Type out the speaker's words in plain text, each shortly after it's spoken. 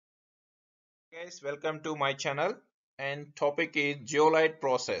Guys, welcome to my channel and topic is zeolite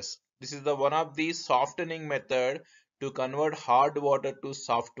process. This is the one of the softening method to convert hard water to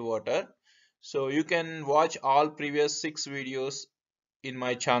soft water. So you can watch all previous 6 videos in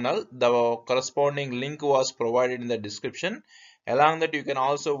my channel. The corresponding link was provided in the description. Along that you can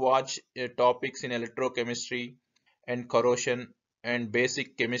also watch topics in electrochemistry and corrosion and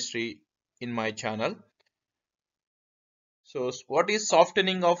basic chemistry in my channel. So, what is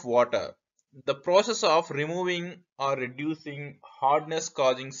softening of water? The process of removing or reducing hardness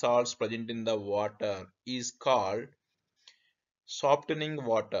causing salts present in the water is called softening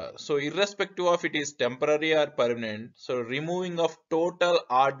water. So, irrespective of it is temporary or permanent, so removing of total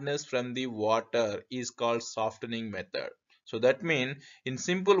hardness from the water is called softening method. So that mean in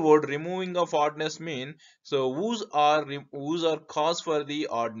simple word removing of hardness mean so whose are cause for the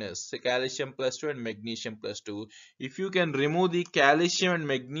hardness, say calcium plus 2 and magnesium plus 2. If you can remove the calcium and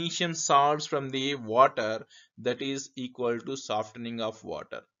magnesium salts from the water, that is equal to softening of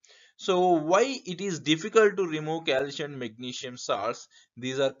water. So why it is difficult to remove calcium and magnesium salts?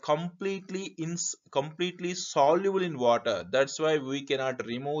 These are completely soluble in water. That's why we cannot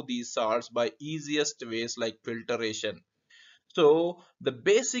remove these salts by easiest ways like filtration. So the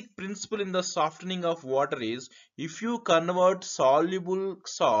basic principle in the softening of water is if you convert soluble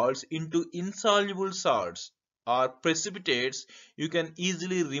salts into insoluble salts or precipitates, you can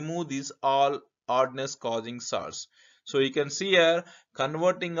easily remove these all hardness causing salts. So you can see here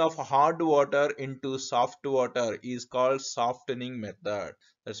converting of hard water into soft water is called softening method.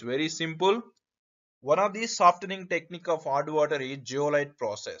 That's very simple. One of the softening technique of hard water is zeolite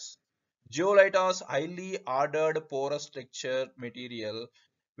process. Zeolite is highly ordered porous structure material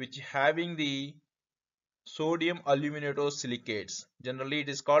which having the sodium aluminosilicates. Generally it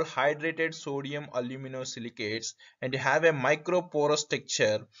is called hydrated sodium aluminosilicates and have a microporous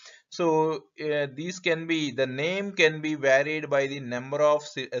structure. So these can be, the name can be varied by the number of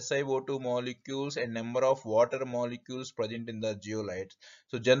SiO2 molecules and number of water molecules present in the zeolite.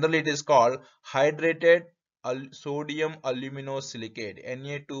 So generally it is called hydrated sodium aluminosilicate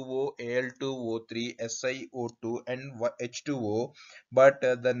Na2O, Al2O3, SiO2 and H2O, but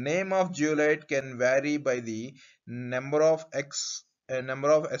the name of zeolite can vary by the number of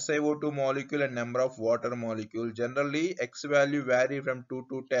SiO2 molecule and number of water molecule. Generally X value vary from 2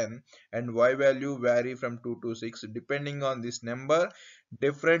 to 10 and Y value vary from 2 to 6. Depending on this number,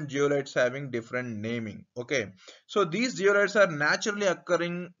 different zeolites having different naming. Okay, so these zeolites are naturally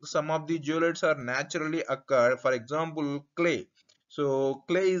occurring. Some of the zeolites are naturally occur, for example clay. So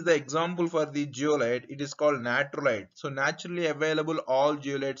clay is the example for the zeolite. It is called naturalite. So naturally available all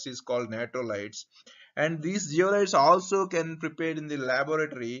zeolites is called naturalites. And these zeolites also can prepared in the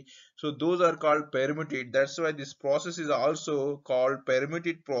laboratory. So those are called permutate. That's why this process is also called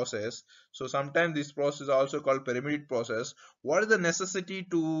permutate process. So sometimes this process is also called permutate process. What is the necessity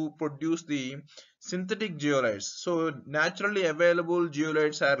to produce the synthetic zeolites? So naturally available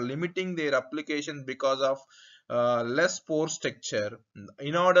zeolites are limiting their application because of less pore structure.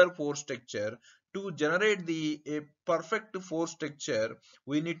 In order pore structure to generate the a perfect pore structure,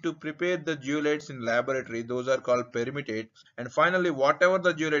 we need to prepare the zeolites in laboratory. Those are called permutate. And finally, whatever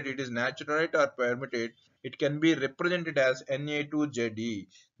the zeolite, it is naturalite or permutate, it can be represented as Na2Je.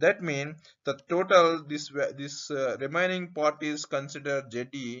 That means the total this remaining part is considered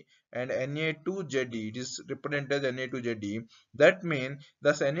Je and Na2Je. It is represented as Na2Je. That means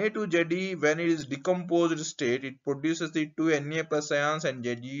thus Na2Je, when it is decomposed state, it produces the two Na plus ions and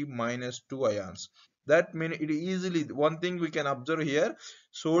Je minus 2 ions. That means it easily, one thing we can observe here,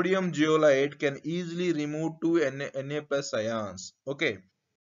 sodium zeolite can easily remove two Na plus ions. Okay,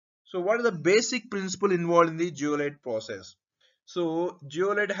 so what is the basic principle involved in the zeolite process? So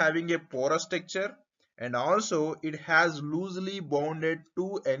zeolite having a porous structure and also it has loosely bounded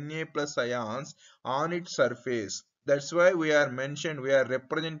two Na plus ions on its surface. That's why we are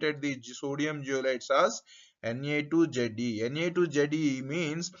represented the sodium zeolites as Na2Je. Na2Je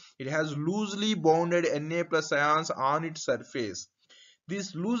means it has loosely bounded Na plus ions on its surface.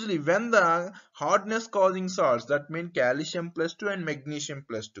 This loosely, when the hardness causing salts, that mean calcium plus 2 and magnesium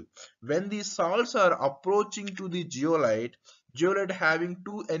plus 2, when these salts are approaching to the zeolite having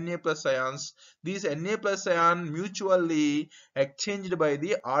two Na plus ions, these Na plus ion mutually exchanged by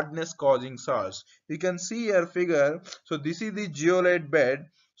the hardness causing salts. You can see your figure. So this is the zeolite bed.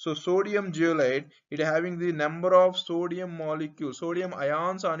 So sodium zeolite, it having the number of sodium molecules, sodium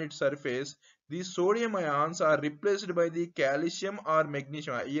ions on its surface. These sodium ions are replaced by the calcium or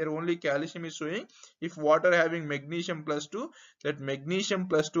magnesium. Here only calcium is showing. If water having magnesium plus 2, that magnesium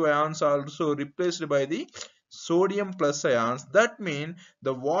plus 2 ions are also replaced by the sodium plus ions. That means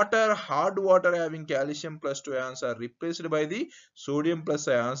the water, hard water having calcium plus 2 ions are replaced by the sodium plus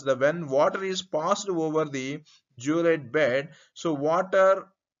ions. When water is passed over the zeolite bed, so water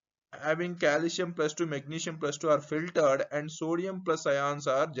having calcium plus 2, magnesium plus 2 are filtered and sodium plus ions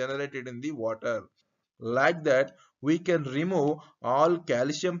are generated in the water. Like that, we can remove all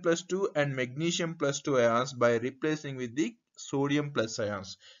calcium plus 2 and magnesium plus 2 ions by replacing with the sodium plus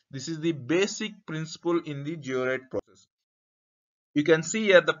ions. This is the basic principle in the zeolite process. You can see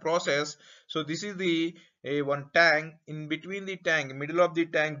here the process. So this is the one tank. In between the tank, middle of the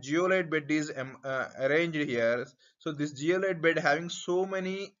tank, zeolite bed is arranged here. So this zeolite bed having so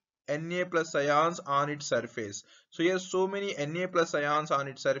many Na plus ions on its surface. So here so many Na plus ions on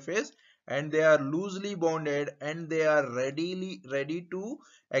its surface, and they are loosely bonded and they are ready to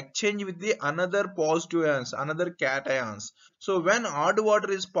exchange with the another positive ions, another cations. So when hard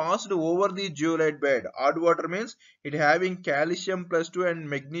water is passed over the zeolite bed, hard water means it having calcium plus 2 and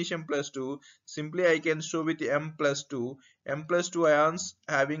magnesium plus 2. Simply I can show with M plus 2. M plus 2 ions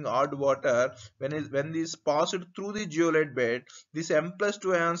having hard water. When this passed through the zeolite bed, these M plus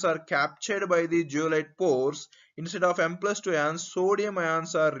 2 ions are captured by the zeolite pores. Instead of M plus 2 ions, sodium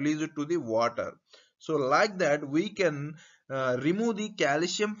ions are released to the water. So like that we can remove the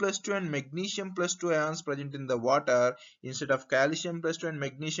calcium plus 2 and magnesium plus 2 ions present in the water. Instead of calcium plus 2 and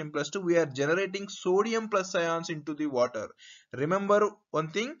magnesium plus 2, we are generating sodium plus ions into the water. Remember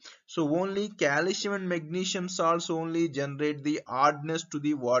one thing, so only calcium and magnesium salts only generate the hardness to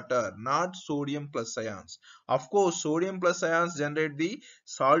the water, not sodium plus ions. Of course sodium plus ions generate the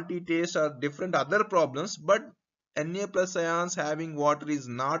salty taste or different other problems, but Na plus ions having water is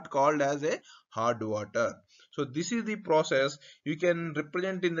not called as a hard water. So this is the process you can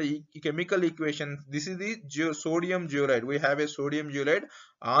represent in the chemical equation. This is the sodium zeolite. We have a sodium zeolite.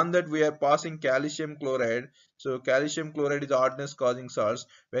 On that we are passing calcium chloride. So calcium chloride is hardness causing salts.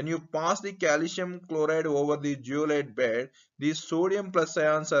 When you pass the calcium chloride over the zeolite bed, these sodium plus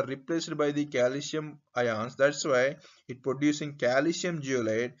ions are replaced by the calcium ions. That's why it producing calcium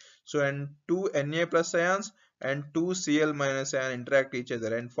zeolite. So and two Na plus ions and two Cl minus ion interact each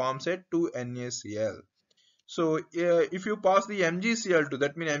other and forms a 2 NaCl. So if you pass the MgCl2,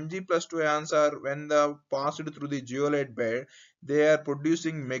 that means Mg plus 2 ions are when the passed through the zeolite bed, they are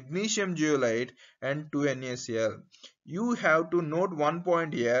producing magnesium zeolite and 2 NaCl. You have to note one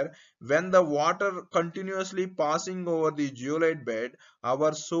point here. When the water continuously passing over the zeolite bed,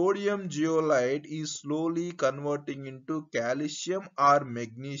 our sodium zeolite is slowly converting into calcium or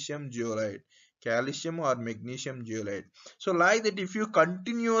magnesium zeolite. Calcium or magnesium zeolite. So like that, if you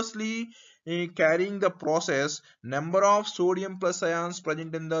continuously carrying the process, number of sodium plus ions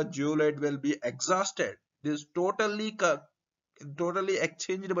present in the zeolite will be exhausted. This totally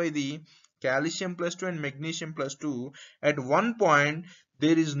exchanged by the calcium plus 2 and magnesium plus 2. At one point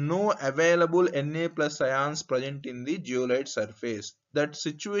there is no available Na plus ions present in the zeolite surface. That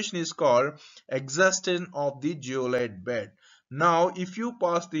situation is called exhaustion of the zeolite bed. Now if you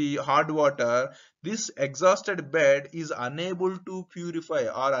pass the hard water, this exhausted bed is unable to purify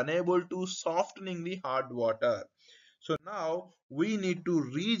or unable to softening the hard water. So now we need to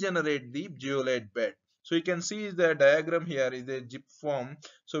regenerate the zeolite bed. So you can see the diagram here is a zip form.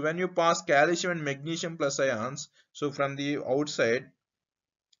 So when you pass calcium and magnesium plus ions, so from the outside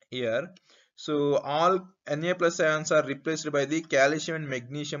here, so all Na plus ions are replaced by the calcium and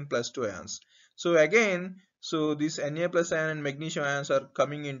magnesium plus 2 ions. So again, so these Na plus ion and magnesium ions are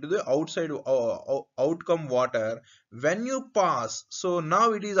coming into the outside outcome water. When you pass, so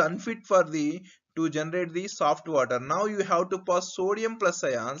now it is unfit for the to generate the soft water. Now you have to pass sodium plus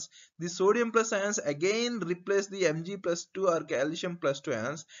ions. The sodium plus ions again replace the Mg plus 2 or calcium plus 2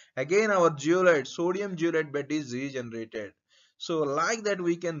 ions. Again our zeolite, sodium zeolite bed is regenerated. So like that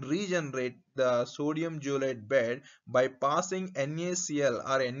we can regenerate the sodium zeolite bed by passing NaCl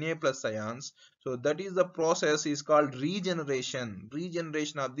or Na plus ions. So that is the process is called regeneration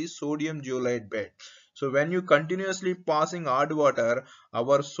of the sodium zeolite bed. So when you continuously passing hard water,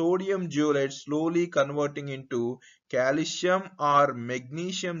 our sodium zeolite slowly converting into calcium or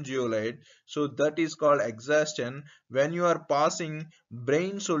magnesium zeolite. So that is called exhaustion. When you are passing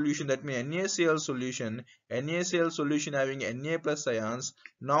brine solution, that means NaCl solution, NaCl solution having Na plus ions.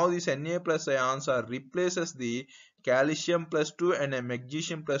 Now these Na plus ions are replaces the calcium plus 2 and a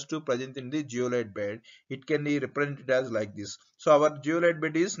magnesium plus 2 present in the zeolite bed. It can be represented as like this. So our zeolite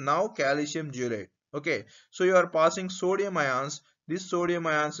bed is now calcium zeolite. Okay, so you are passing sodium ions. These sodium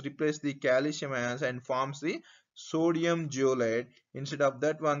ions replace the calcium ions and forms the sodium zeolite. Instead of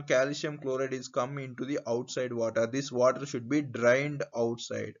that one, calcium chloride is come into the outside water. This water should be drained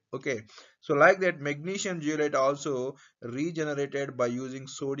outside. Okay, so like that, magnesium zeolite also regenerated by using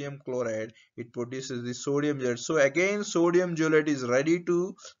sodium chloride. It produces the sodium zeolite. So again, sodium zeolite is ready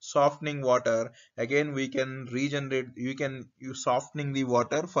to softening water. Again, we can regenerate, you can use softening the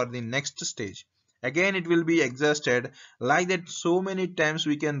water for the next stage. Again, it will be exhausted. Like that, so many times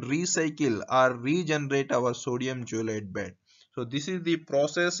we can recycle or regenerate our sodium zeolite bed. So this is the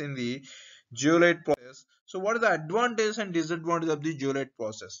process in the zeolite process. So what are the advantages and disadvantages of the zeolite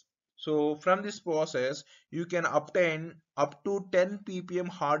process? So from this process you can obtain up to 10 ppm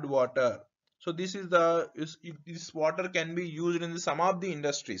hard water. So this is this water can be used in some of the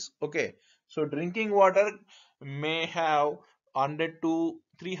industries. Okay, so drinking water may have 100 to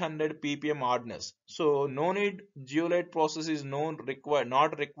 300 ppm hardness. So no need, zeolite process is not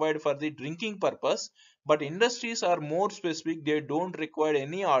required for the drinking purpose, but industries are more specific, they don't require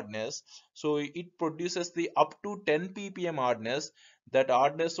any hardness. So it produces the up to 10 ppm hardness. That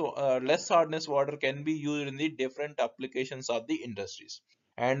hardness, less hardness water can be used in the different applications of the industries,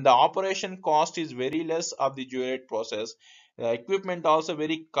 and the operation cost is very less of the zeolite process. Equipment also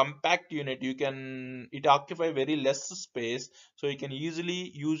very compact unit, you can, it occupy very less space, so you can easily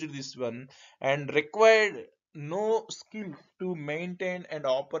use this one, and required no skill to maintain and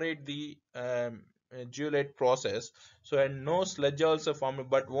operate the zeolite process. So and no sludge also formed,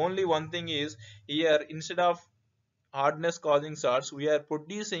 but only one thing is, here instead of hardness causing salts, we are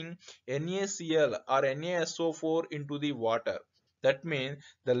producing NaCl or NaSO4 into the water. That means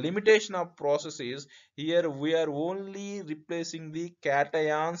the limitation of process is, here we are only replacing the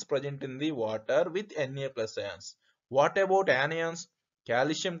cations present in the water with Na plus ions. What about anions?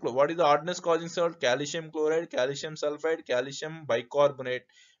 Calcium, what is the hardness causing salt? Calcium chloride, calcium sulfide, calcium bicarbonate,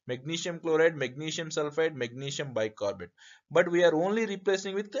 magnesium chloride, magnesium sulfide, magnesium bicarbonate. But we are only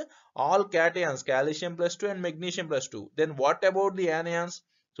replacing with all cations, calcium plus 2 and magnesium plus 2. Then what about the anions?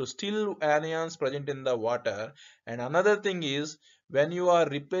 So still anions present in the water. And another thing is, when you are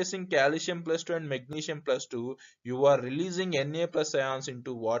replacing calcium plus 2 and magnesium plus 2, you are releasing Na plus ions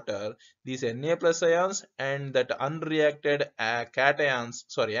into water. These Na plus ions and that unreacted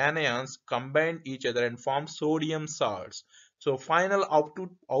anions combine each other and form sodium salts. So final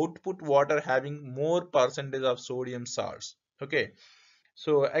output water having more percentage of sodium salts. Okay,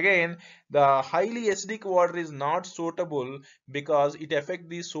 so again, the highly acidic water is not suitable because it affects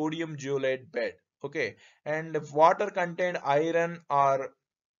the sodium zeolite bed. Okay, and if water contain iron or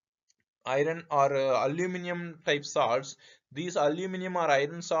aluminum type salts, these aluminum or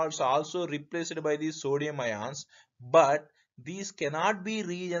iron salts are also replaced by the sodium ions, but these cannot be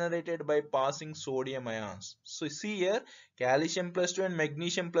regenerated by passing sodium ions. So see here, calcium plus 2 and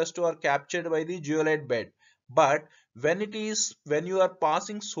magnesium plus 2 are captured by the zeolite bed, but when you are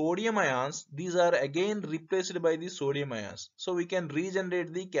passing sodium ions, these are again replaced by the sodium ions. So we can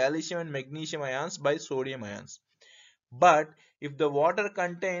regenerate the calcium and magnesium ions by sodium ions. But if the water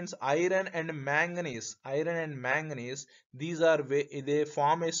contains iron and manganese, these are they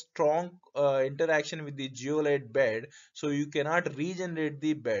form a strong interaction with the zeolite bed, so you cannot regenerate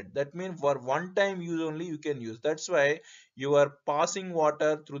the bed. That means for one time use only you can use. That's why you are passing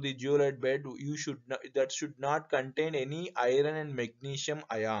water through the zeolite bed, you should not, that should not contain any iron and magnesium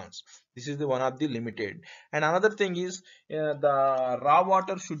ions. This is the one of the limited. And another thing is, the raw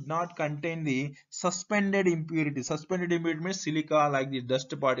water should not contain the suspended impurity. Suspended impurity means silica, like the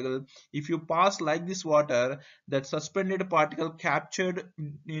dust particle. If you pass like this water, that suspended particle captured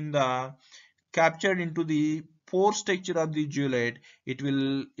into the pore structure of the zeolite, it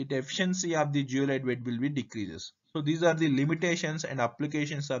efficiency of the zeolite bed will be decreases. So these are the limitations and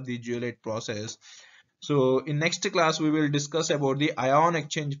applications of the zeolite process. So in next class we will discuss about the ion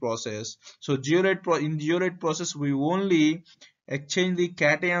exchange process. So in zeolite process we only exchange the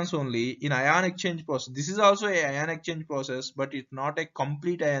cations only. In ion exchange process, this is also a ion exchange process, but it's not a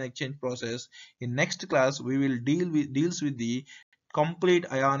complete ion exchange process. In next class we will deals with the complete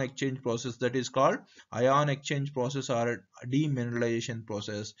ion exchange process, that is called ion exchange process or demineralization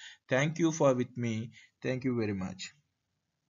process. Thank you for with me. Thank you very much.